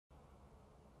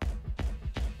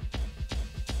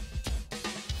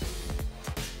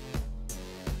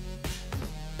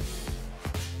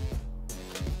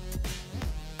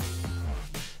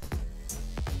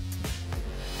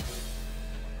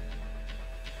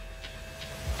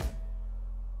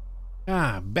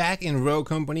Back in Row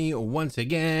Company once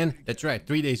again. That's right,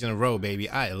 3 days in a row, baby.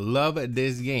 I love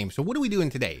this game. So what are we doing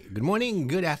today? Good morning,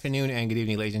 good afternoon, and good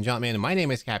evening, ladies and gentlemen. My name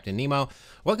is Captain Nemo.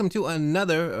 Welcome to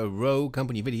another Row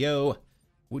Company video.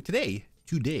 Today,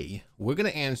 we're going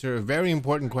to answer a very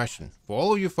important question. For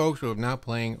all of you folks who are not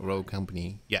playing Row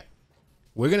Company yet,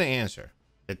 we're going to answer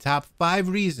the top 5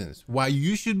 reasons why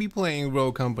you should be playing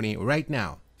Row Company right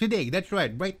now. Today, that's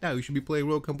right, right now you should be playing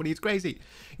Row Company. It's crazy.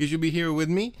 You should be here with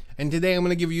me, and today I'm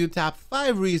going to give you the top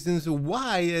 5 reasons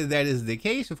why that is the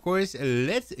case. Of course,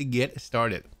 let's get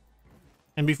started.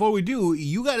 And before we do,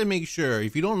 you got to make sure,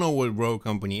 if you don't know what Row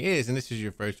Company is, and this is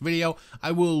your first video,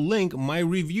 I will link my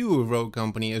review of Row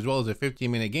Company as well as a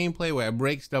 15-minute gameplay where I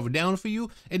break stuff down for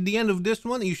you. At the end of this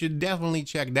one, you should definitely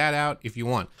check that out if you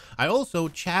want. I also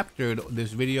chaptered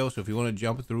this video, so if you want to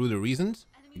jump through the reasons,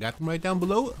 I got them right down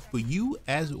below for you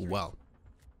as well.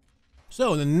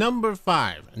 So the number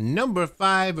five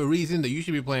reason that you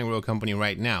should be playing Row Company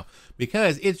right now,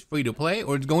 because it's free to play,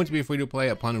 or it's going to be free to play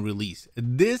upon release.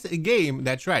 This game,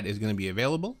 that's right, is going to be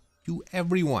available to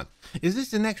everyone. Is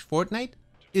this the next Fortnite?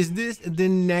 Is this the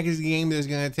next game that's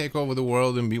going to take over the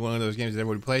world and be one of those games that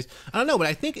everybody plays? I don't know, but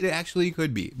I think it actually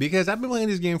could be, because I've been playing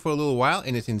this game for a little while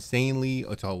and it's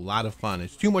a lot of fun.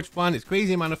 It's too much fun. It's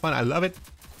crazy amount of fun. I love it.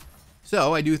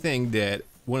 So I do think that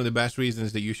one of the best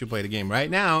reasons that you should play the game right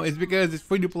now is because it's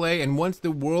free to play, and once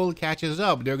the world catches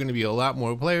up, there are going to be a lot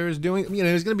more players doing,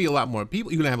 there's going to be a lot more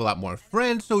people. You're going to have a lot more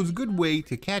friends, so it's a good way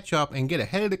to catch up and get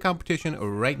ahead of the competition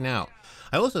right now.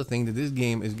 I also think that this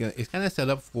game is kind of set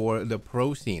up for the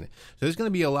pro scene. So there's going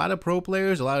to be a lot of pro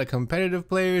players, a lot of competitive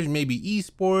players, maybe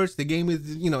esports. The game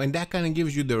is, and that kind of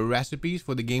gives you the recipes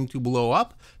for the game to blow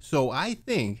up. So I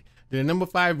think the number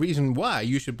 5 reason why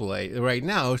you should play right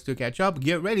now is to catch up.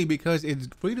 Get ready, because it's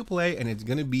free to play and it's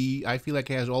going to be, I feel like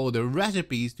it has all of the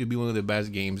recipes to be one of the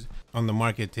best games on the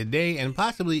market today and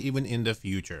possibly even in the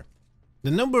future.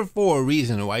 The number 4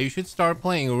 reason why you should start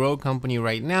playing Row Company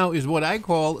right now is what I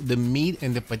call the meat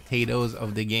and the potatoes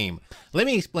of the game. Let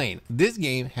me explain. This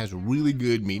game has really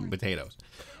good meat and potatoes.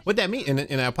 What that means,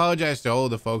 and I apologize to all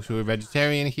the folks who are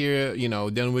vegetarian here,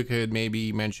 then we could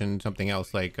maybe mention something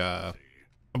else like,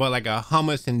 about like a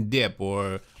hummus and dip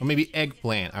or maybe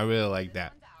eggplant. I really like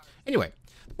that. Anyway,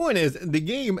 the point is the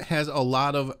game has a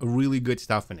lot of really good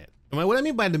stuff in it. And what I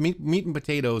mean by the meat and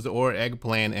potatoes or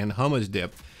eggplant and hummus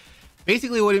dip,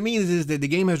 basically what it means is that the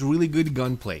game has really good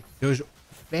gunplay. There's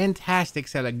fantastic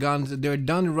set of guns. They're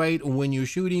done right when you're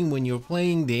shooting, when you're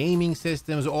playing, the aiming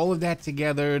systems, all of that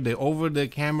together, the over the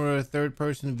camera third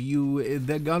person view.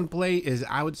 The gunplay is,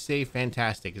 I would say,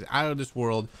 fantastic. It's out of this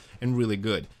world and really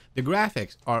good. The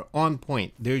graphics are on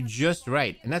point. They're just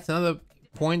right. And that's another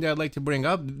point that I'd like to bring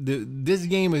up. This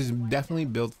game is definitely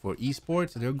built for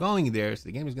esports. They're going there, so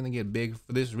the game is going to get big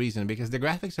for this reason, because the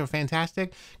graphics are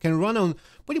fantastic, can run on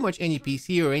pretty much any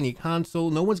PC or any console.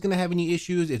 No one's going to have any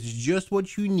issues. It's just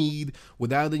what you need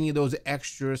without any of those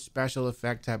extra special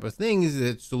effect type of things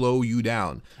that slow you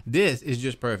down. This is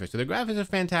just perfect. So the graphics are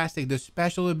fantastic. The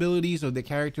special abilities of the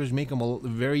characters make them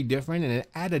very different and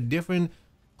add a different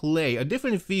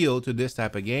feel to this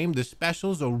type of game. The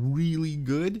specials are really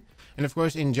good, and of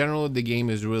course in general the game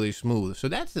is really smooth. So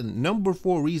that's the number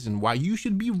 4 reason why you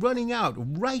should be running out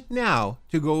right now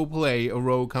to go play a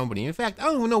Row Company. In fact, I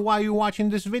don't even know why you're watching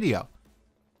this video.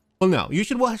 Well, no, you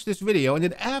should watch this video and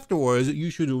then afterwards you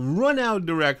should run out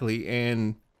directly,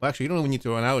 and well, actually you don't even need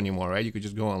to run out anymore, right? You could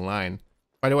just go online.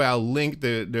 By the way, I'll link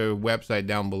their website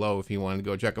down below if you want to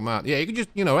go check them out. Yeah, you can just,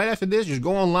 right after this, just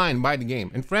go online and buy the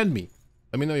game and friend me.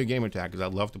 Let me know your gamer tag, because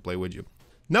I'd love to play with you.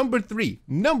 Number three,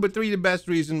 the best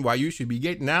reason why you should be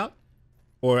getting out,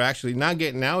 or actually not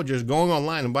getting out, just going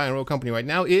online and buying Row Company right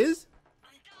now, is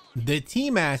the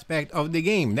team aspect of the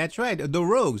game. That's right, the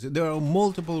rogues. There are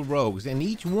multiple rogues, and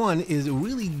each one is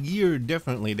really geared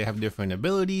differently. They have different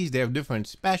abilities, they have different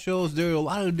specials, there are a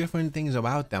lot of different things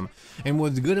about them. And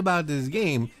what's good about this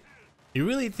game, it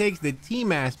really takes the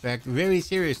team aspect very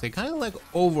seriously, kind of like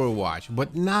Overwatch,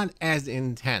 but not as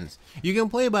intense. You can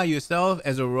play by yourself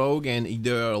as a rogue, and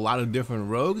there are a lot of different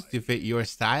rogues to fit your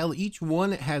style. Each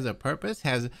one has a purpose,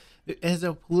 has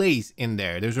a place in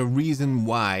there. There's a reason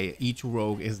why each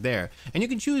rogue is there, and you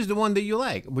can choose the one that you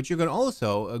like, but you can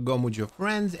also go with your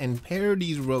friends and pair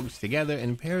these rogues together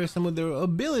and pair some of their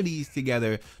abilities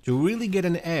together to really get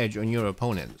an edge on your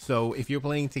opponent. So if you're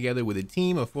playing together with a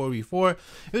team of 4v4,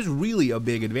 it's really a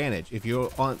big advantage. If you're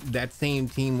on that same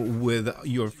team with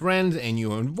your friends and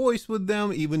you're in voice with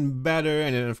them, even better.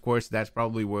 And then of course that's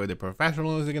probably where the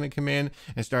professionals are going to come in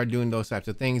and start doing those types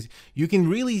of things. You can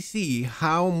really see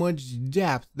how much much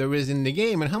depth there is in the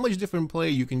game and how much different play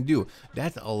you can do.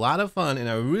 That's a lot of fun, and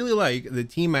I really like the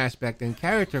team aspect and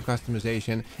character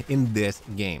customization in this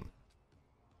game.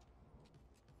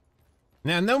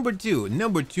 Now, number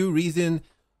two reason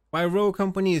why Rogue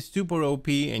Company is super OP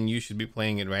and you should be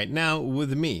playing it right now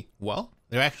with me. Well,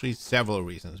 there are actually several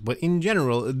reasons, but in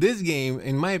general, this game,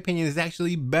 in my opinion, is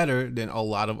actually better than a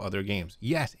lot of other games.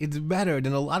 Yes, it's better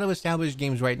than a lot of established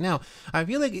games right now. I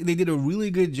feel like they did a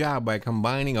really good job by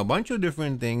combining a bunch of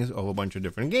different things of a bunch of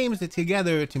different games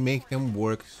together to make them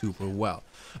work super well.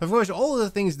 Of course, all of the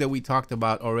things that we talked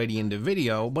about already in the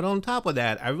video, but on top of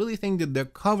that, I really think that the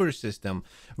cover system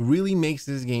really makes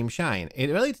this game shine. It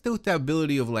relates to the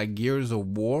ability of like Gears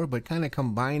of War, but kind of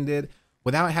combined it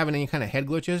without having any kind of head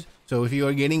glitches. So if you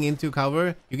are getting into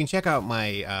cover, you can check out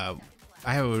my,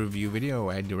 I have a review video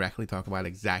where I directly talk about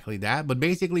exactly that. But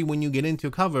basically when you get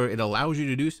into cover, it allows you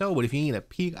to do so. But if you need to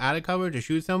peek out of cover to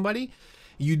shoot somebody,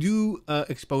 you do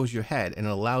expose your head, and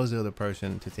it allows the other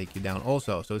person to take you down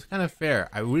also. So it's kind of fair.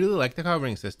 I really like the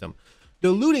covering system. The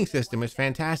looting system is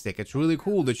fantastic. It's really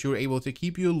cool that you're able to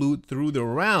keep your loot through the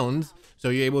rounds. So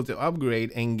you're able to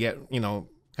upgrade and get, you know,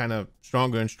 kind of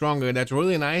stronger and stronger. That's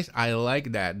really nice. I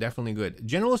like that. Definitely good.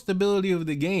 General stability of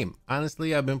the game.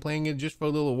 Honestly, I've been playing it just for a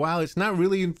little while. It's not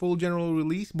really in full general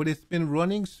release, but it's been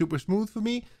running super smooth for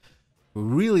me.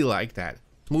 Really like that.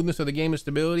 Smoothness of the game and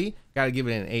stability, gotta give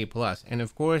it an A+. And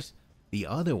of course, the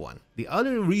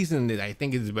other reason that I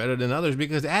think it's better than others,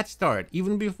 because at start,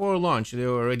 even before launch, there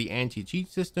are already anti-cheat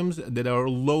systems that are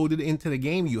loaded into the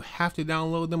game. You have to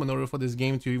download them in order for this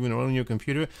game to even run on your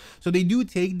computer. So they do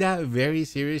take that very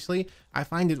seriously. I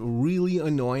find it really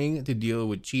annoying to deal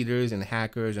with cheaters and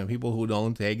hackers and people who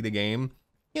don't take the game,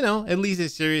 you know, at least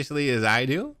as seriously as I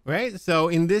do, right? So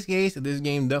in this case, this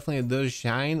game definitely does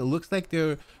shine. It looks like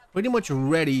they're pretty much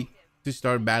ready to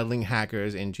start battling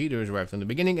hackers and cheaters right from the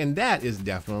beginning, and that is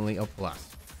definitely a plus.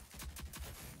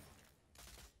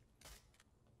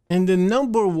 And the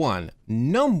number one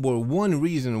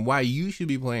reason why you should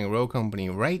be playing Rogue Company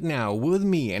right now with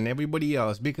me and everybody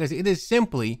else, because it is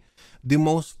simply the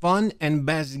most fun and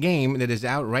best game that is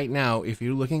out right now if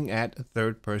you're looking at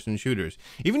third-person shooters.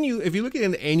 Even if you look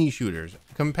at any shooters,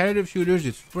 competitive shooters,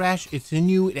 it's fresh, it's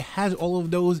new, it has all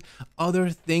of those other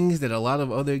things that a lot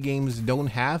of other games don't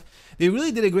have. They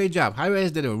really did a great job.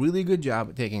 Hi-Rez did a really good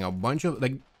job taking a bunch of,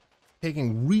 like,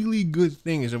 taking really good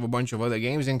things of a bunch of other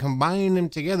games and combining them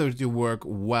together to work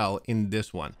well in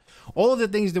this one. All of the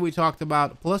things that we talked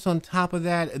about, plus on top of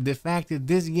that, the fact that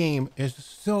this game is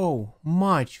so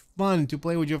much fun to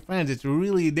play with your friends. It's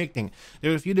really addicting.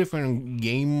 There are a few different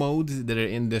game modes that are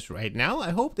in this right now. I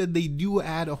hope that they do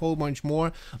add a whole bunch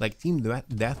more, like Team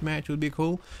Deathmatch would be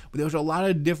cool. But there's a lot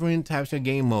of different types of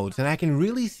game modes, and I can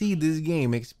really see this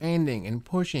game expanding and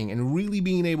pushing and really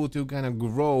being able to kind of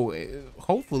grow.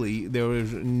 Hopefully there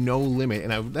is no limit,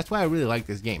 and that's why I really like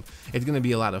this game. It's going to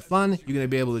be a lot of fun. You're going to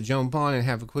be able to jump on and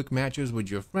have quick matches with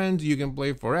your friends. You can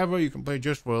play forever. You can play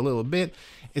just for a little bit.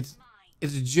 It's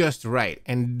just right,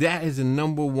 and that is the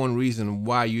number one reason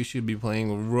why you should be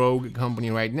playing Rogue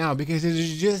Company right now, because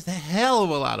it's just a hell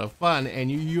of a lot of fun,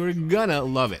 and you're gonna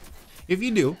love it. If you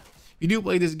do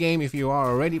play this game, if you are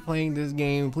already playing this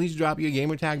game, please drop your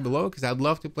gamer tag below, because I'd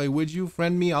love to play with you.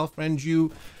 Friend me, I'll friend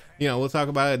you. You know, we'll talk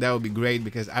about it. That would be great,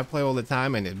 because I play all the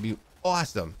time, and it'd be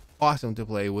awesome to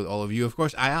play with all of you. Of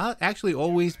course, I actually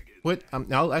always put,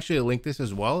 I'll actually link this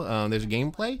as well. There's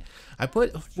gameplay. I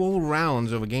put full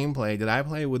rounds of a gameplay that I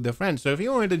play with the friends. So if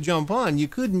you wanted to jump on, you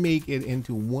could make it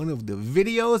into one of the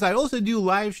videos. I also do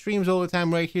live streams all the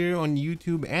time right here on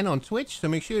YouTube and on Twitch. So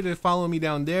make sure to follow me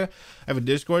down there. I have a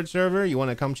Discord server. You want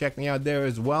to come check me out there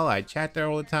as well. I chat there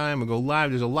all the time. I go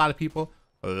live. There's a lot of people,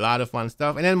 a lot of fun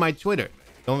stuff. And then my Twitter.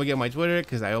 Don't forget my Twitter,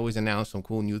 because I always announce some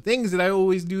cool new things that I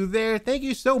always do there. Thank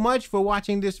you so much for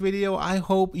watching this video. I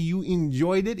hope you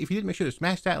enjoyed it. If you did, make sure to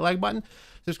smash that like button.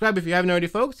 Subscribe if you haven't already,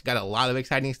 folks. Got a lot of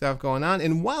exciting stuff going on.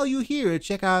 And while you're here,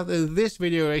 check out this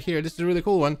video right here. This is a really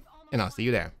cool one, and I'll see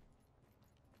you there.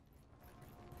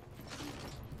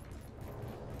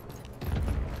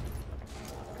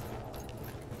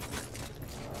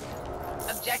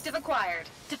 Objective acquired.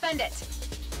 Defend it.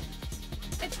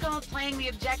 It's called playing the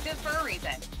objective for a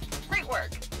reason. Great work.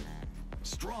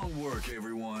 Strong work,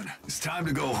 everyone. It's time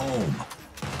to go home.